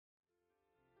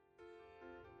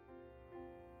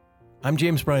I'm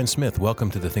James Bryan Smith. Welcome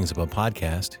to the Things Above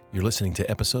podcast. You're listening to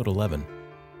episode 11.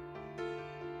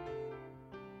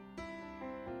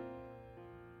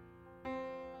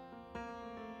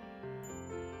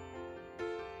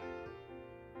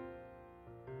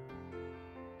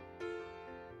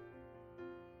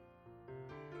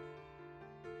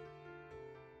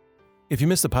 If you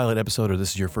missed the pilot episode or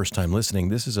this is your first time listening,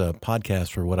 this is a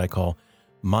podcast for what I call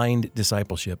mind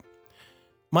discipleship.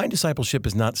 Mind discipleship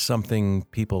is not something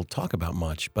people talk about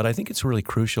much, but I think it's really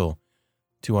crucial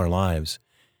to our lives.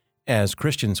 As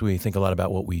Christians, we think a lot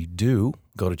about what we do,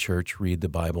 go to church, read the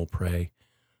Bible, pray,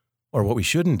 or what we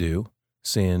shouldn't do,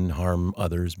 sin, harm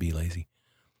others, be lazy.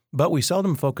 But we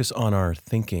seldom focus on our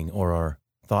thinking or our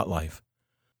thought life.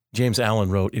 James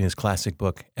Allen wrote in his classic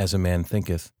book, As a Man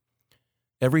Thinketh,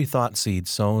 "Every thought seed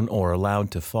sown or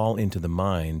allowed to fall into the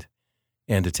mind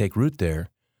and to take root there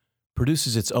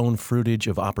produces its own fruitage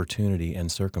of opportunity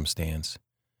and circumstance.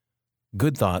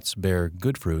 Good thoughts bear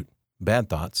good fruit, bad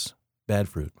thoughts, bad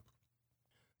fruit."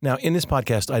 Now, in this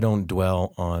podcast, I don't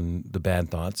dwell on the bad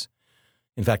thoughts.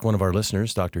 In fact, one of our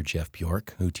listeners, Dr. Jeff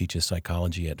Bjork, who teaches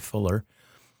psychology at Fuller,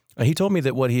 he told me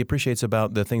that what he appreciates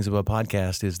about the Things Above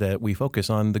podcast is that we focus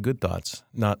on the good thoughts,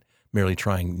 not merely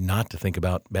trying not to think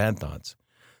about bad thoughts.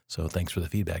 So thanks for the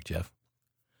feedback, Jeff.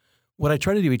 What I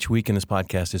try to do each week in this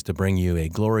podcast is to bring you a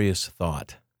glorious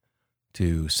thought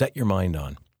to set your mind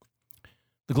on.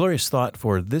 The glorious thought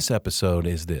for this episode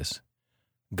is this: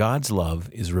 God's love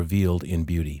is revealed in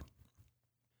beauty.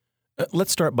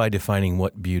 Let's start by defining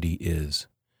what beauty is.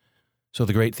 So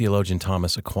the great theologian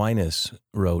Thomas Aquinas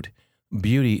wrote,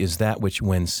 "Beauty is that which,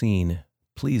 when seen,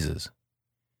 pleases."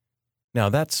 Now,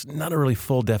 that's not a really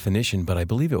full definition, but I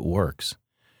believe it works.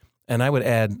 And I would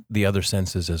add the other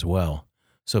senses as well.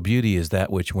 So beauty is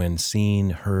that which, when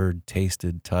seen, heard,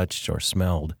 tasted, touched, or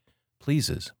smelled,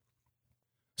 pleases.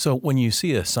 So when you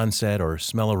see a sunset or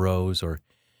smell a rose or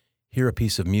hear a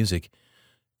piece of music,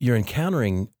 you're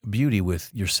encountering beauty with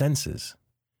your senses.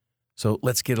 So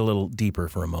let's get a little deeper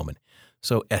for a moment.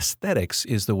 So aesthetics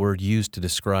is the word used to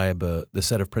describe the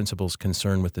set of principles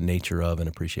concerned with the nature of and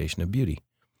appreciation of beauty.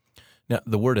 Now,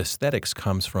 the word aesthetics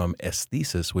comes from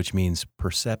aesthesis, which means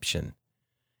perception.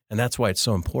 And that's why it's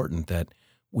so important that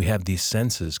we have these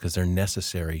senses, because they're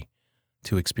necessary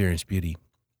to experience beauty.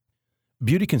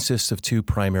 Beauty consists of two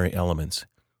primary elements,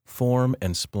 form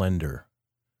and splendor.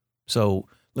 So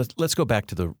let's go back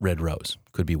to the red rose.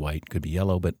 Could be white, could be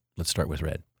yellow, but let's start with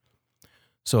red.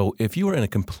 So if you were in a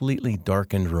completely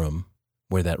darkened room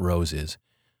where that rose is,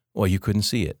 well, you couldn't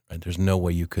see it, right? There's no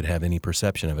way you could have any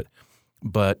perception of it.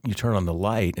 But you turn on the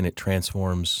light and it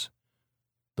transforms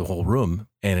the whole room,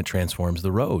 and it transforms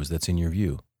the rose that's in your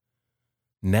view.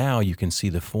 Now you can see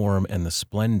the form and the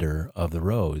splendor of the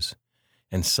rose,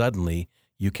 and suddenly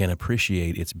you can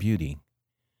appreciate its beauty.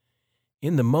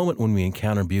 In the moment when we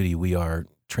encounter beauty, we are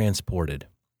transported.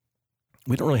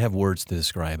 We don't really have words to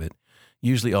describe it.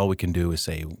 Usually all we can do is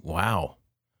say, wow.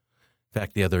 In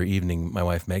fact, the other evening, my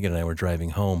wife Megan and I were driving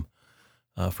home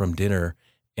from dinner,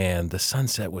 and the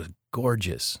sunset was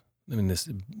gorgeous. I mean, this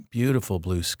beautiful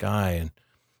blue sky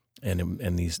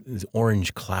and these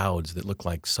orange clouds that look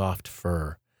like soft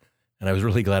fur. And I was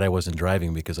really glad I wasn't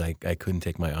driving, because I couldn't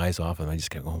take my eyes off them. I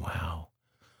just kept going, wow.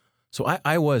 So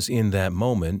I was in that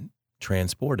moment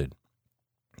transported,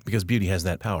 because beauty has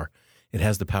that power. It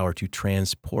has the power to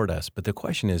transport us. But the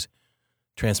question is,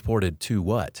 transported to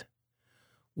what?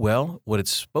 Well, what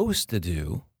it's supposed to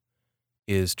do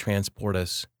is transport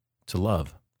us to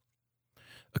love.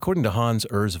 According to Hans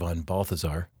Urs von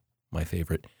Balthasar, my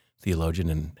favorite theologian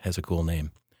and has a cool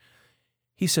name,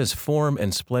 he says form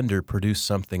and splendor produce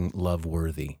something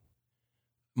love-worthy.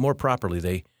 More properly,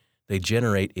 they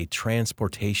generate a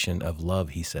transportation of love,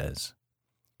 he says.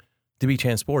 To be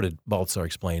transported, Balthasar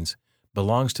explains,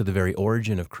 belongs to the very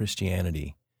origin of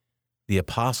Christianity. The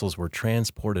apostles were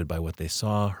transported by what they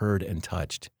saw, heard, and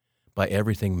touched, by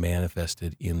everything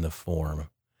manifested in the form.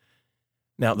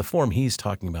 Now, the form he's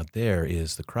talking about there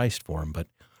is the Christ form, but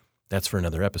that's for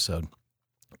another episode.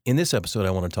 In this episode,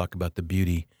 I want to talk about the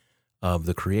beauty of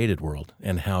the created world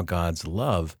and how God's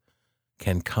love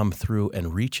can come through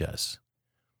and reach us.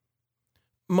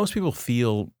 Most people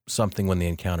feel something when they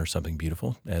encounter something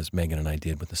beautiful, as Megan and I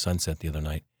did with the sunset the other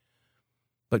night.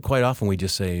 But quite often we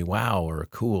just say, wow, or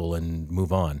cool, and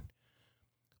move on.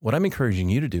 What I'm encouraging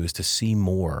you to do is to see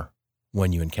more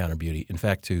when you encounter beauty. In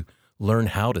fact, to learn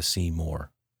how to see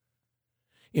more.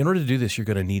 In order to do this, you're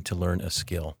going to need to learn a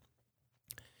skill.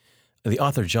 The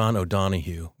author John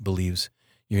O'Donohue believes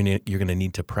you're going to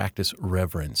need to practice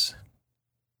reverence.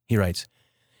 He writes,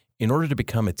 in order to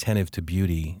become attentive to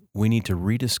beauty, we need to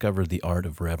rediscover the art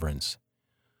of reverence.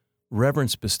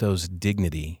 Reverence bestows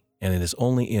dignity, and it is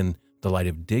only in the light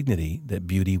of dignity that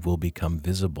beauty will become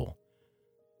visible.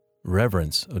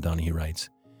 Reverence, O'Donohue writes,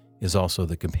 is also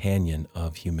the companion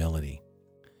of humility.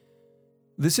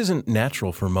 This isn't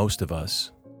natural for most of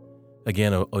us.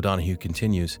 Again, O'Donohue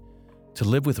continues, to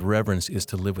live with reverence is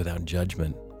to live without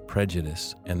judgment,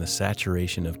 prejudice, and the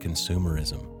saturation of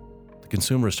consumerism. The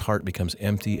consumerist heart becomes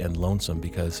empty and lonesome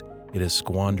because it has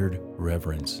squandered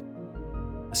reverence.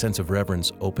 A sense of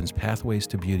reverence opens pathways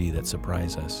to beauty that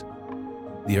surprise us.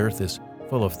 The earth is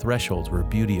full of thresholds where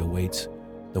beauty awaits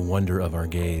the wonder of our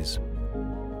gaze.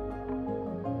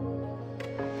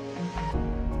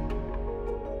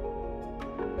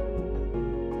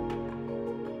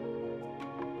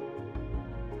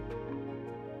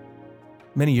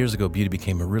 Many years ago, beauty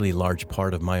became a really large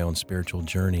part of my own spiritual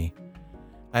journey.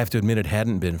 I have to admit it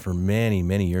hadn't been for many,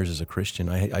 many years as a Christian.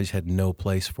 I just had no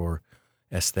place for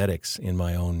aesthetics in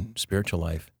my own spiritual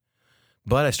life.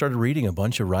 But I started reading a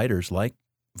bunch of writers like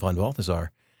von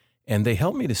Balthasar, and they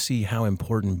helped me to see how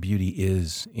important beauty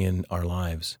is in our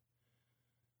lives.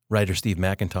 Writer Steve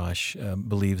McIntosh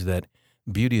believes that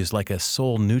beauty is like a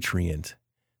soul nutrient,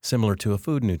 similar to a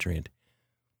food nutrient.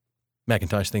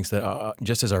 McIntosh thinks that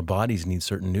just as our bodies need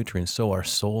certain nutrients, so our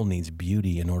soul needs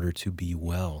beauty in order to be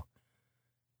well.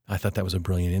 I thought that was a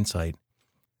brilliant insight.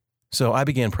 So I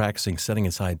began practicing setting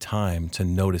aside time to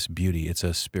notice beauty. It's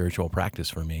a spiritual practice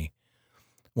for me.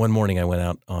 One morning I went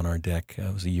out on our deck,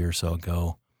 it was a year or so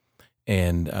ago,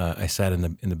 and I sat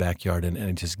in the backyard and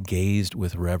I just gazed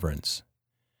with reverence.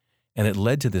 And it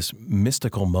led to this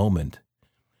mystical moment.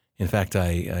 In fact,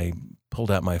 I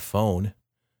pulled out my phone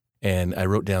and I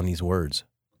wrote down these words.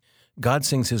 God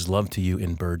sings his love to you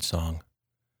in birdsong.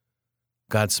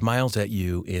 God smiles at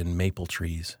you in maple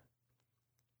trees.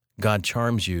 God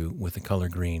charms you with the color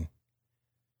green.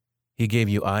 He gave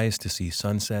you eyes to see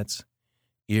sunsets,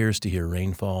 ears to hear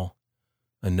rainfall,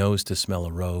 a nose to smell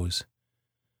a rose.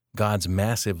 God's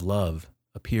massive love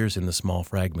appears in the small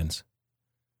fragments.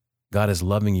 God is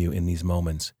loving you in these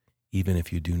moments, even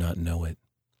if you do not know it.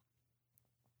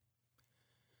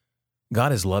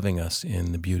 God is loving us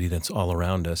in the beauty that's all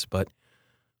around us, but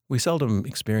we seldom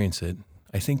experience it.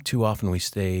 I think too often we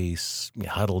stay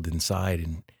huddled inside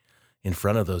and in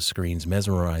front of those screens,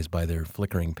 mesmerized by their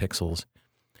flickering pixels.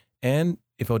 And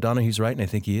if O'Donohue's right, and I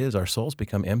think he is, our souls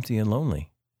become empty and lonely.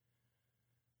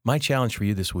 My challenge for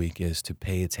you this week is to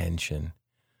pay attention,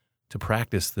 to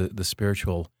practice the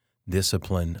spiritual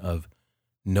discipline of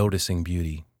noticing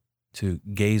beauty, to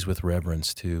gaze with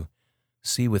reverence, to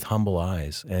see with humble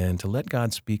eyes, and to let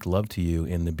God speak love to you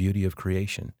in the beauty of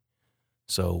creation.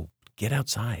 So get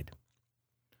outside.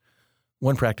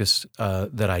 One practice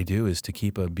that I do is to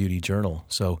keep a beauty journal.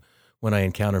 So when I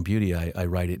encounter beauty, I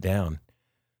write it down.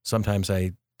 Sometimes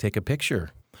I take a picture,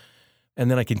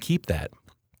 and then I can keep that.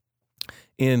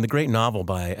 In the great novel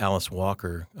by Alice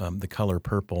Walker, The Color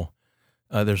Purple,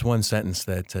 there's one sentence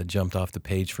that jumped off the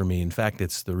page for me. In fact,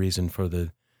 it's the reason for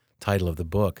the title of the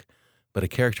book. But a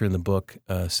character in the book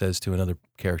says to another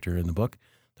character in the book,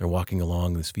 they're walking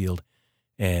along this field,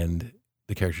 and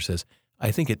the character says, I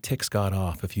think it ticks God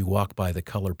off if you walk by the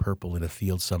color purple in a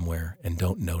field somewhere and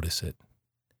don't notice it.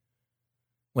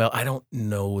 Well, I don't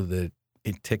know that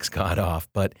it ticks God off,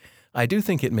 but I do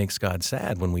think it makes God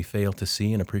sad when we fail to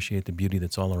see and appreciate the beauty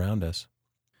that's all around us.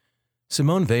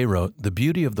 Simone Weil wrote, the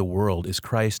beauty of the world is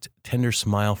Christ's tender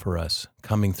smile for us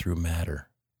coming through matter.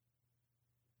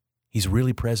 He's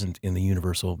really present in the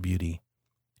universal beauty.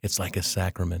 It's like a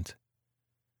sacrament.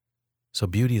 So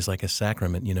beauty is like a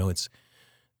sacrament. You know, it's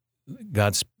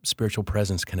God's spiritual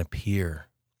presence can appear.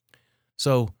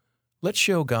 So let's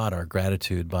show God our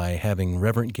gratitude by having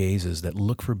reverent gazes that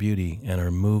look for beauty and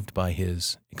are moved by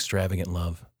his extravagant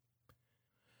love.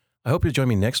 I hope you'll join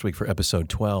me next week for episode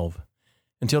 12.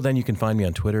 Until then, you can find me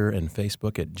on Twitter and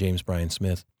Facebook at James Bryan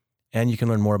Smith, and you can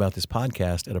learn more about this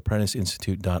podcast at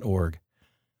apprenticeinstitute.org.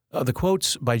 The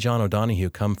quotes by John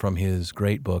O'Donohue come from his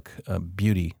great book,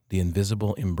 Beauty, The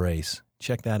Invisible Embrace.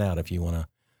 Check that out if you want to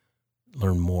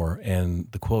learn more.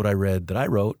 And the quote I read that I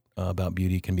wrote about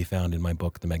beauty can be found in my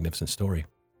book, The Magnificent Story.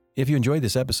 If you enjoyed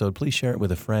this episode, please share it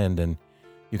with a friend, and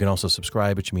you can also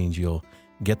subscribe, which means you'll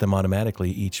get them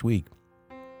automatically each week.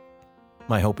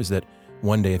 My hope is that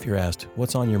one day if you're asked,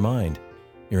 what's on your mind?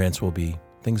 Your answer will be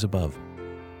things above.